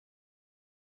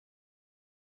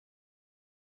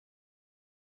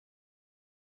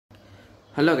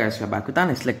Hello guys, we are back with our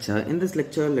next lecture. In this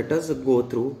lecture, let us go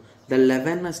through the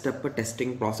 11-step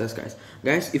testing process, guys.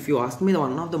 Guys, if you ask me,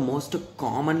 one of the most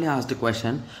commonly asked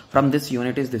question from this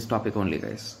unit is this topic only,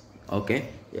 guys. Okay,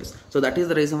 yes. So that is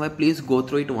the reason why please go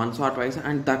through it once or twice,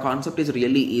 and the concept is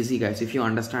really easy, guys, if you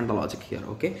understand the logic here.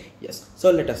 Okay, yes.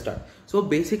 So let us start. So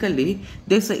basically,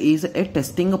 this is a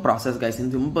testing process, guys.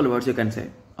 In simple words, you can say.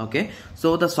 Okay,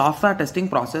 so the software testing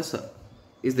process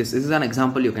is this is an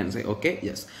example, you can say. Okay,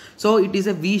 yes. So it is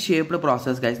a V-shaped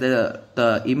process, guys.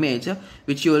 The image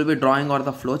which you will be drawing, or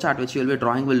the flow chart which you will be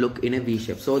drawing, will look in a V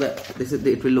shape. So that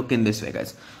it will look in this way,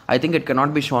 guys. I think it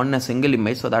cannot be shown in a single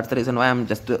image, so that's the reason why I'm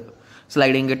just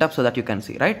sliding it up so that you can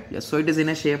see, right? Yes. So it is in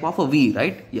a shape of a V,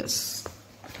 right? Yes.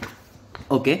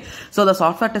 Okay, so the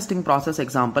software testing process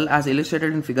example as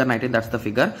illustrated in figure 19, that's the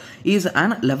figure, is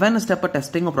an 11-step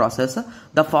testing process.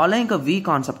 The following a V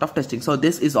concept of testing. So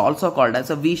this is also called as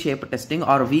a V-shaped testing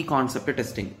or V concept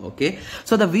testing. Okay,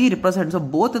 so the V represents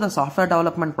both the software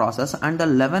development process and the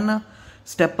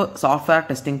 11-step software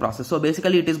testing process. So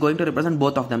basically it is going to represent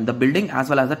both of them, the building as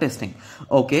well as the testing.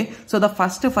 Okay, so the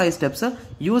first 5 steps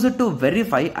use it to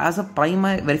verify as a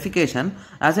primary verification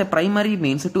as a primary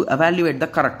means to evaluate the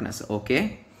correctness,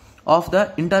 okay, of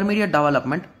the intermediate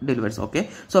development delivers. Okay,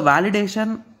 so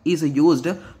validation is used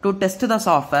to test the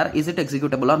software, is it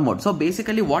executable or not. So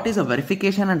basically what is a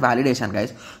verification and validation,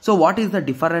 guys? So what is the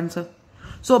difference?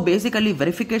 So basically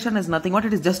verification is nothing but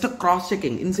it is just a cross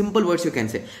checking. In simple words, you can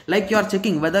say, like you are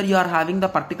checking whether you are having the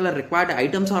particular required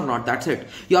items or not. That's it.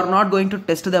 You are not going to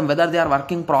test them whether they are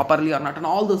working properly or not, and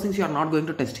all those things you are not going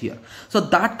to test here. So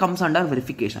that comes under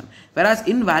verification. Whereas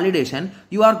in validation,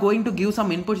 you are going to give some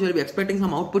inputs, you will be expecting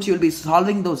some outputs, you will be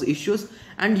solving those issues,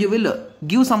 and you will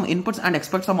give some inputs and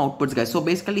expect some outputs, guys. So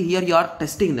basically here you are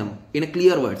testing them in a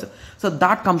clear words. So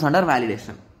that comes under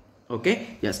validation.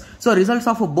 Okay, yes. So results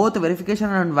of both verification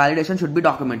and validation should be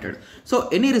documented. So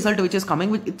any result which is coming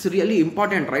with, it's really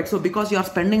important, right? So because you are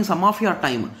spending some of your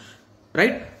time,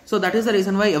 right? So that is the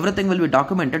reason why everything will be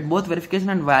documented. Both verification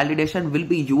and validation will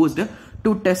be used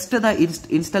to test the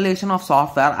installation of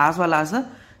software as well as the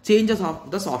changes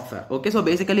of the software. Okay, so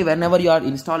basically whenever you are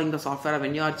installing the software,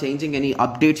 when you are changing any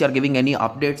updates, you are giving any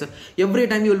updates, every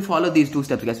time you will follow these 2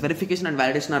 steps, guys. Verification and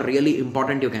validation are really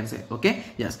important, you can say. Okay,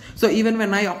 yes. So even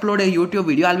when I upload a YouTube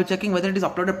video, I'll be checking whether it is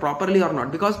uploaded properly or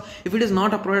not, because if it is not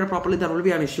uploaded properly, there will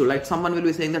be an issue, like someone will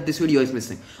be saying that this video is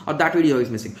missing or that video is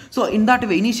missing. So in that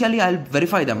way, initially I'll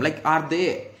verify them, like are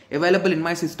they available in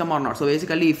my system or not. So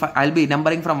basically if I'll be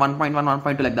numbering from 1.1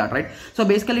 1.2 like that, right? So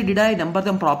basically did I number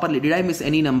them properly, did I miss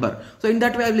any number? So in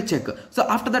that way I will check. So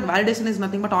after that, validation is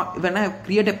nothing but when I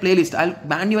create a playlist, I'll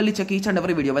manually check each and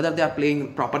every video whether they are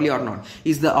playing properly or not,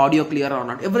 is the audio clear or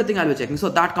not, everything I'll be checking. So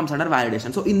that comes under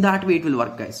validation. So in that way it will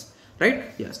work, guys, right?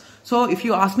 Yes. So if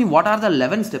you ask me what are the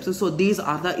 11 steps, so these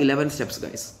are the 11 steps,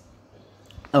 guys.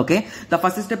 Okay, the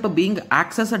first step being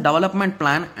access a development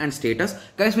plan and status.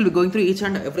 Guys, we'll be going through each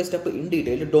and every step in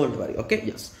detail, don't worry. Okay,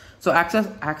 yes. So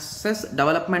access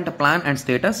development plan and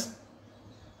status.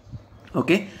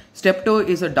 Okay, step 2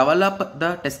 is develop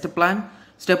the test plan.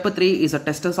 Step 3 is a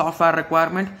test software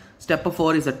requirement. Step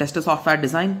 4 is a test software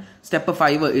design. Step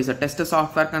 5 is a test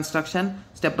software construction.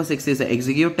 Step 6 is a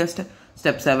execute test.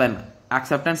 Step 7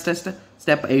 acceptance test.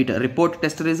 Step 8 report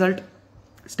test result.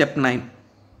 Step 9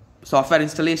 software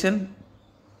installation.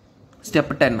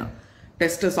 Step 10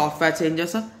 test software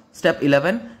changes. Step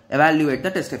 11 evaluate the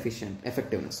test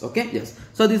effectiveness. Okay, yes.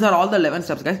 So these are all the 11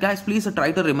 steps, guys. Please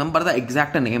try to remember the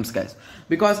exact names, guys,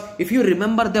 because if you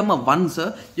remember them once,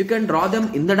 you can draw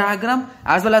them in the diagram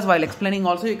as well as while explaining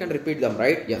also you can repeat them,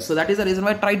 right? Yes. So that is the reason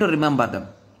why I try to remember them.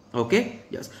 Okay,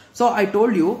 yes. So I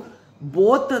told you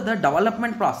both the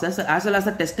development process as well as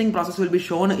the testing process will be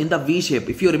shown in the V shape.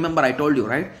 If you remember, I told you,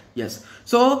 right? Yes.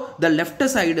 So the left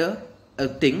side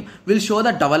thing will show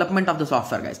the development of the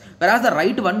software, guys, whereas the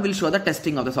right one will show the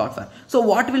testing of the software. So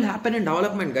what will happen in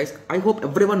development, guys? I hope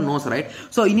everyone knows, right?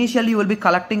 So initially you will be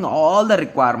collecting all the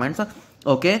requirements.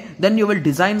 Okay, then you will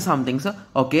design some things.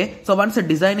 Okay, so once the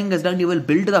designing is done, you will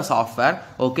build the software.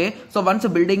 Okay, so once the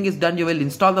building is done, you will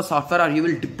install the software or you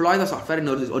will deploy the software. In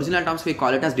original terms we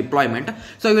call it as deployment.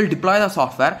 So you will deploy the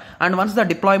software, and once the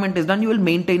deployment is done, you will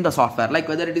maintain the software, like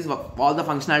whether it is all the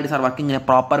functionalities are working in a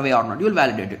proper way or not, you will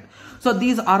validate it. So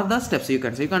these are the steps, you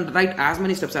can say. You can write as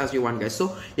many steps as you want, guys.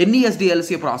 So any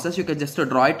SDLC process, you can just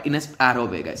draw it in a arrow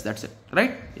way, guys. That's it,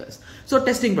 right? Yes. So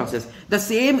testing process, the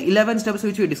same 11 steps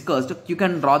which we discussed, you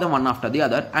can draw them one after the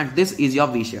other, and this is your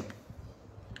V shape.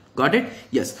 Got it?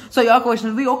 Yes. So your question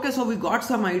will be, okay, so we got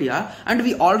some idea and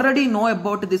we already know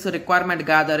about this requirement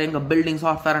gathering, building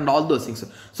software and all those things.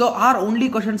 So our only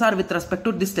questions are with respect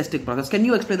to this testing process. Can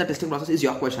you explain the testing process is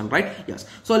your question, right? Yes.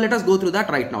 So let us go through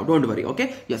that right now. Don't worry. Okay.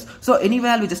 Yes. So anyway,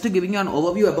 I'll be just giving you an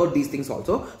overview about these things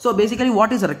also. So basically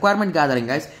what is requirement gathering,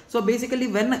 guys? So basically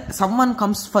when someone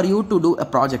comes for you to do a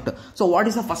project, so what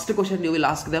is the first question you will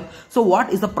ask them? So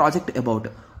what is the project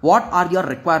about? What are your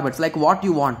requirements, like what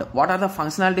you want, what are the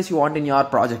functionalities you want in your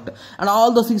project, and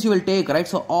all those things you will take, right?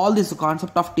 So all this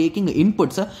concept of taking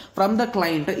inputs from the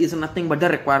client is nothing but the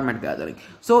requirement gathering.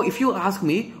 So if you ask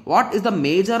me what is the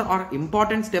major or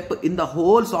important step in the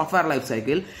whole software life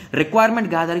cycle,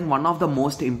 requirement gathering one of the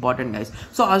most important, guys.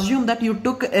 So assume that you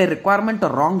took a requirement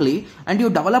wrongly and you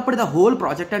developed the whole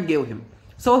project and gave him.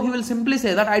 So he will simply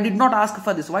say that I did not ask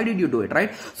for this. Why did you do it,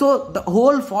 right? So the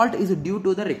whole fault is due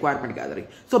to the requirement gathering.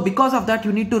 So because of that,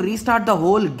 you need to restart the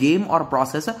whole game or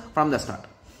process from the start.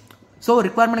 So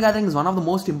requirement gathering is one of the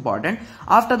most important.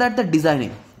 After that, the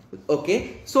designing.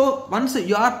 Okay. So once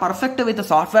you are perfect with the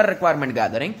software requirement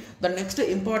gathering, the next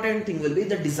important thing will be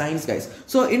the designs, guys.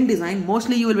 So in design,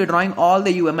 mostly you will be drawing all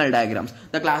the UML diagrams,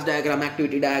 the class diagram,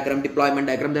 activity diagram, deployment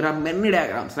diagram. There are many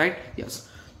diagrams, right? Yes.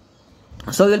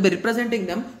 So you will be representing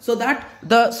them so that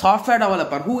the software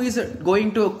developer who is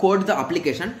going to code the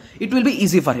application, it will be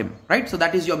easy for him, right? So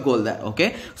that is your goal there.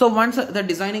 Okay. So once the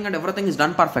designing and everything is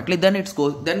done perfectly, then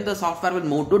then the software will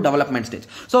move to development stage.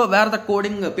 So where the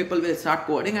coding people will start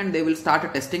coding and they will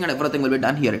start testing and everything will be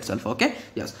done here itself. Okay.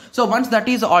 Yes. So once that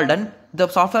is all done, the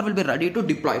software will be ready to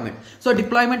deployment. So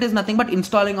deployment is nothing but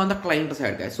installing on the client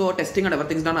side, guys. So testing and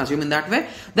everything is done, assume in that way,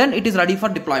 then it is ready for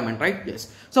deployment, right? Yes.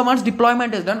 So once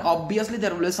deployment is done, obviously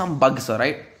there will be some bugs,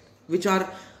 right, which are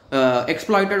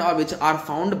exploited or which are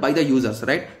found by the users,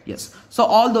 right? Yes. So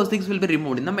all those things will be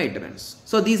removed in the maintenance.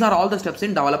 So these are all the steps in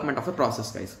development of a process,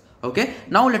 guys. Okay.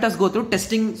 Now let us go through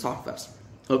testing softwares.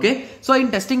 Okay. So in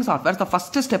testing software, the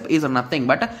first step is nothing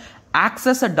but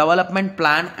access a development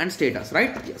plan and status,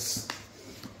 right? Yes.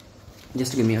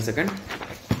 Just give me a second.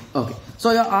 Okay.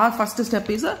 So our first step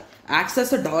is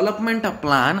access a development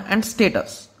plan and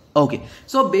status. Okay.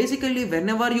 So basically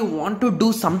whenever you want to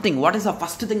do something, what is the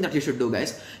first thing that you should do,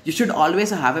 guys? You should always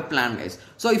have a plan, guys.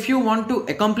 So if you want to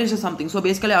accomplish something, so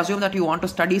basically assume that you want to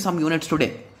study some units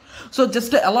today. So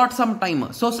just allot some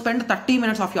time. So spend 30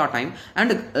 minutes of your time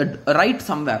and write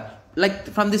somewhere. Like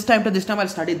from this time to this time I'll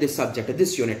study this subject,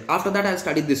 this unit. After that I'll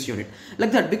study this unit.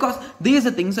 Like that, because these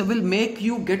things will make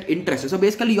you get interested. So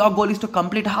basically your goal is to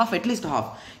complete half, at least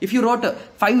half. If you wrote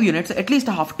 5 units, at least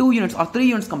half, 2 units or 3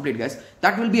 units complete, guys,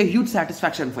 that will be a huge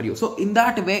satisfaction for you. So in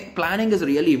that way, planning is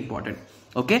really important.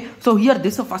 Okay. So here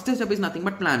this first step is nothing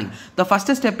but planning. The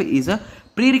first step is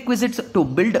prerequisites to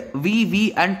build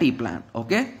VV and T plan.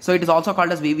 Okay. So it is also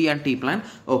called as VV and T plan.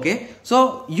 Okay.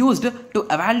 So used to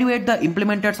evaluate the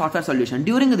implemented software solution.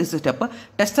 During this step,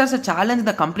 testers challenge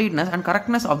the completeness and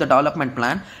correctness of the development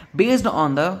plan based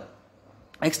on the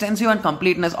extensive and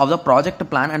completeness of the project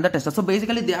plan and the tester. So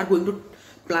basically they are going to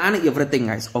plan everything,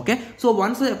 guys. Okay. So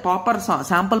once a proper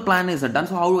sample plan is done,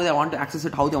 so how do they want to access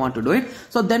it, how they want to do it,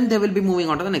 so then they will be moving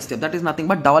on to the next step. That is nothing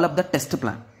but develop the test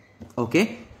plan.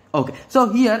 Okay. Okay.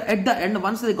 So here at the end,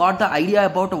 once they got the idea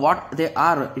about what they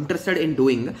are interested in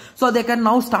doing, so they can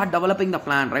now start developing the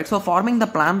plan, right? So forming the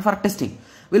plan for testing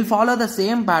will follow the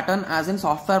same pattern as in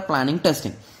software planning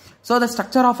testing. So the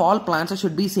structure of all plans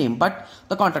should be same, but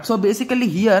the contract. So basically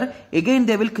here again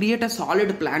they will create a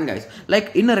solid plan, guys.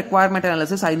 Like in a requirement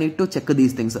analysis, I need to check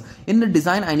these things. In the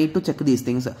design, I need to check these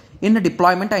things. In the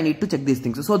deployment, I need to check these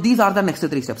things. So these are the next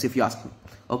 3 steps if you ask me.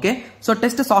 Okay. So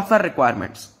test software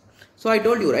requirements. So I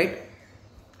told you, right?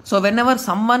 So whenever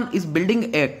someone is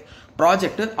building a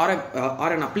project or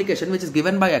an application which is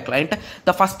given by a client,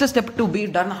 the first step to be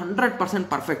done 100%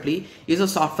 perfectly is a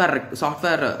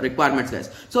software requirements,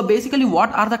 guys. So basically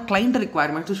what are the client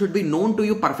requirements should be known to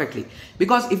you perfectly,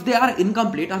 because if they are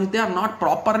incomplete or if they are not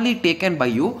properly taken by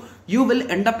you, you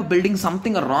will end up building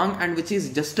something wrong and which is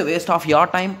just a waste of your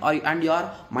time and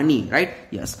your money, right?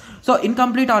 Yes. So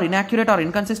incomplete or inaccurate or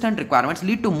inconsistent requirements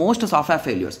lead to most software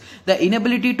failures. The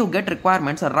inability to get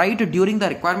requirements right during the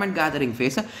requirement gathering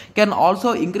phase can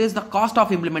also increase the cost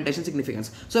of implementation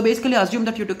significance. So basically assume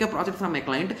that you took a project from a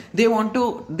client, they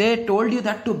told you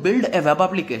that to build a web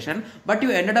application, but you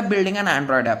ended up building an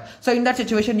Android app. So in that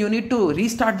situation, you need to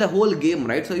restart the whole game,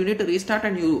 right? So you need to restart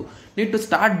and you need to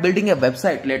start building a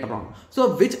website later on.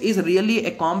 So which is really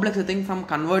a complex thing from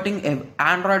converting an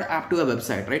Android app to a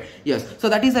website, right? Yes. So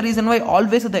that is the reason why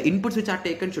always the inputs which are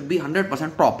taken should be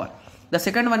 100% proper. The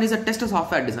second one is a test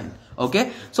software design.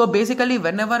 Okay. So basically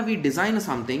whenever we design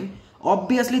something,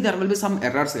 obviously there will be some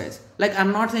errors, guys. Like,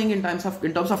 I'm not saying in terms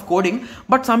of coding,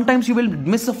 but sometimes you will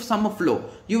miss some flow,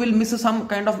 you will miss some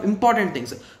kind of important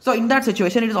things. So in that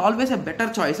situation, it is always a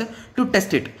better choice to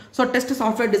test it. So test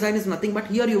software design is nothing but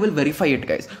here you will verify it,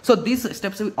 guys. So these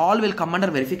steps all will come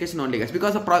under verification only, guys,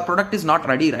 because the product is not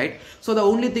ready, right? So the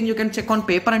only thing you can check on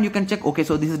paper, and you can check, okay,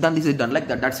 so this is done like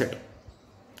that, that's it.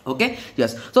 Okay,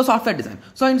 yes. So software design.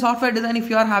 So in software design, if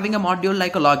you are having a module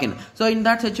like a login, so in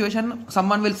that situation,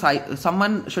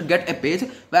 someone should get a page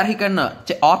where he can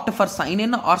opt for sign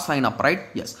in or sign up, right?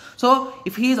 Yes. So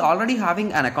if he is already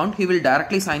having an account, he will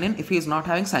directly sign in. If he is not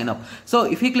having, sign up. So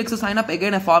if he clicks to sign up,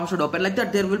 again a form should open like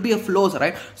that. There will be a flows,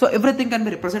 right? So everything can be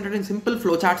represented in simple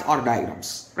flowcharts or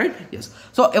diagrams, right? Yes.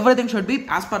 So everything should be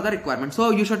as per the requirement.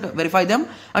 So you should verify them,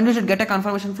 and you should get a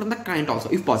confirmation from the client also,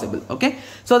 if possible. Okay.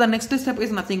 So the next step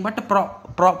is nothing but a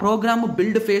program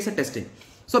build phase testing.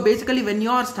 So basically, when you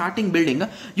are starting building,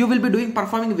 you will be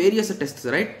performing various tests,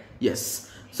 right? Yes.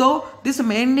 So this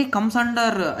mainly comes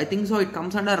under, I think so, it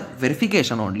comes under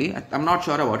verification only. I'm not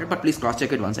sure about it, but please cross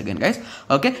check it once again, guys.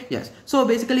 Okay, yes. So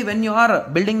basically, when you are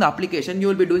building the application, you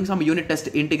will be doing some unit test,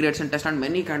 integration test, and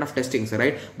many kind of testings,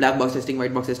 right? Black box testing,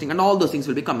 white box testing, and all those things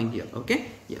will be coming here. Okay,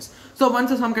 yes. So once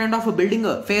some kind of a building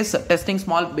phase testing,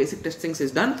 small basic testings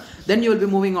is done, then you will be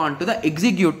moving on to the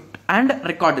execute and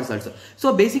record results.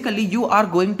 So basically, you are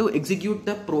going to execute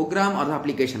the program or the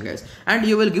application, guys, and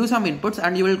you will give some inputs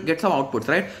and you will get some outputs,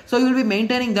 right? So you will be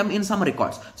maintaining them in some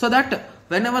records, so that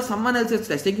whenever someone else is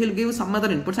testing, he'll give some other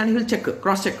inputs and he will check,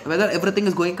 cross check whether everything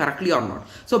is going correctly or not.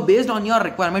 So based on your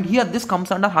requirement, here this comes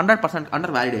under 100% under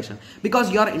validation, because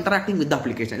you are interacting with the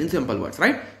application, in simple words,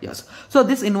 right? Yes. So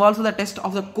this involves the test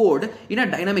of the code in a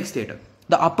dynamic state.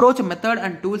 The approach, method,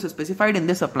 and tools specified in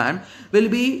this plan will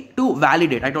be to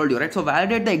validate. I told you, right? So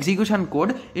validate the execution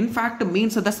code, in fact,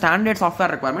 means the standard software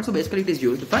requirement. So basically, it is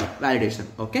used for validation.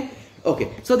 Okay.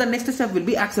 Okay. So the next step will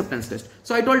be acceptance test.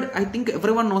 So I think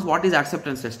everyone knows what is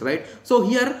acceptance test, right? So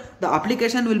here the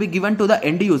application will be given to the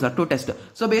end user to test.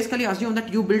 So basically, assume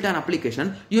that you built an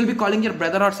application, you will be calling your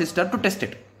brother or sister to test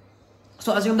it.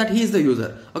 So assume that he is the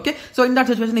user. Okay. So in that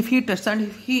situation, if he tests and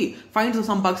if he finds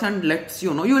some bugs and lets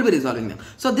you know, you will be resolving them.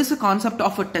 So this concept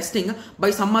of testing by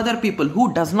some other people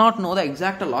who does not know the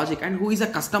exact logic and who is a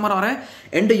customer or a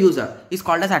end user is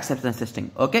called as acceptance testing.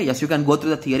 Okay. Yes, you can go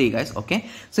through the theory, guys. Okay.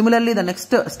 Similarly, the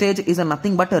next stage is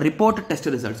nothing but a report test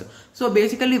results. So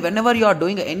basically, whenever you are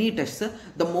doing any tests,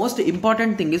 the most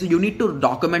important thing is you need to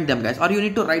document them, guys, or you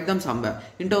need to write them somewhere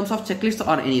in terms of checklists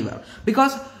or anywhere,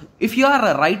 because if you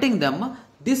are writing them,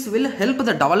 this will help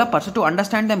the developers to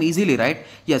understand them easily, right?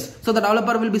 Yes. So the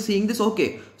developer will be seeing this.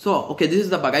 Okay. So, okay, this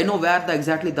is the bug. I know where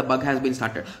exactly the bug has been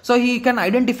started. So he can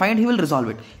identify and he will resolve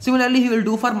it. Similarly, he will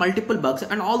do for multiple bugs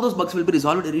and all those bugs will be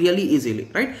resolved really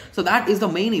easily, right? So that is the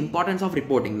main importance of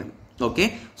reporting them.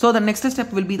 Okay. So the next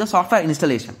step will be the software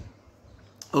installation.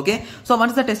 Okay, so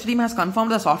once the test team has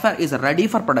confirmed the software is ready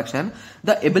for production,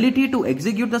 the ability to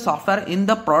execute the software in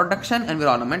the production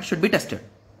environment should be tested.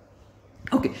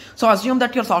 Okay, so assume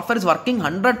that your software is working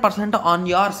 100% on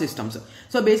your systems.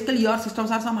 So basically your systems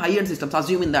are some high-end systems,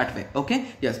 assume in that way. Okay,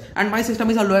 yes, and my system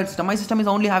is a low-end system. My system is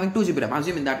only having 2 GB RAM,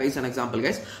 assume in that way is an example,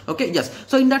 guys. Okay, yes,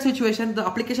 so in that situation, the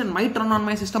application might run on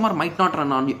my system or might not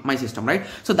run on my system, right?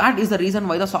 So that is the reason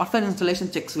why the software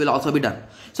installation checks will also be done.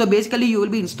 So basically you will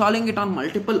be installing it on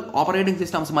multiple operating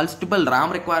systems, multiple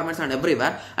RAM requirements and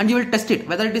everywhere, and you will test it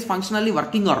whether it is functionally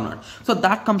working or not. So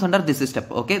that comes under this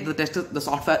step. Okay, the test is the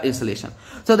software installation.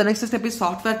 So the next step is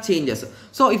software changes.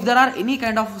 So if there are any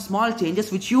kind of small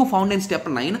changes which you found in step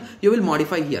 9, you will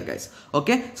modify here, guys.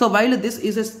 Okay, so while this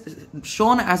is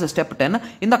shown as a step 10,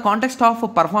 in the context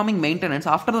of performing maintenance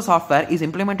after the software is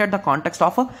implemented, the context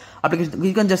of application,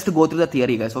 we can just go through the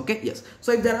theory, guys. Okay, yes,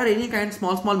 so if there are any kind of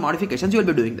small modifications, you will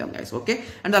be doing them, guys. Okay,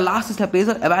 and the last step is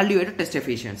evaluate test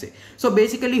efficiency. So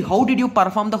basically, how did you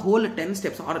perform the whole 10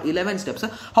 steps or 11 steps?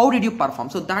 How did you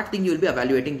perform? So that thing you will be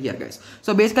evaluating here, guys.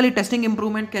 So basically, testing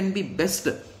improvement can be best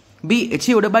be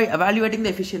achieved by evaluating the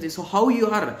efficiency. So how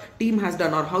your team has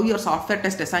done or how your software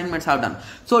test assignments have done.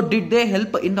 So did they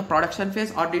help in the production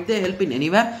phase or did they help in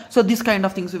anywhere? So these kind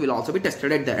of things will also be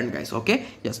tested at the end, guys. Okay,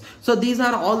 yes. So these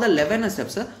are all the 11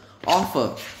 steps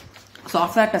of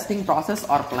software testing process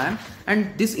or plan,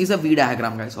 and this is a V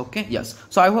diagram, guys. Okay, yes.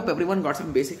 So I hope everyone got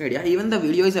some basic idea. Even the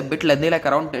video is a bit lengthy, like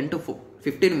around 10 to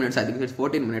 15 minutes. I think it's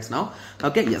 14 minutes now.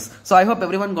 Okay, yes. So I hope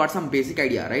everyone got some basic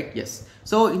idea, right? Yes.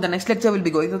 So in the next lecture, we'll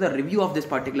be going through the review of this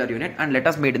particular unit, and let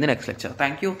us meet in the next lecture.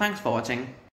 Thank you. Thanks for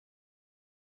watching.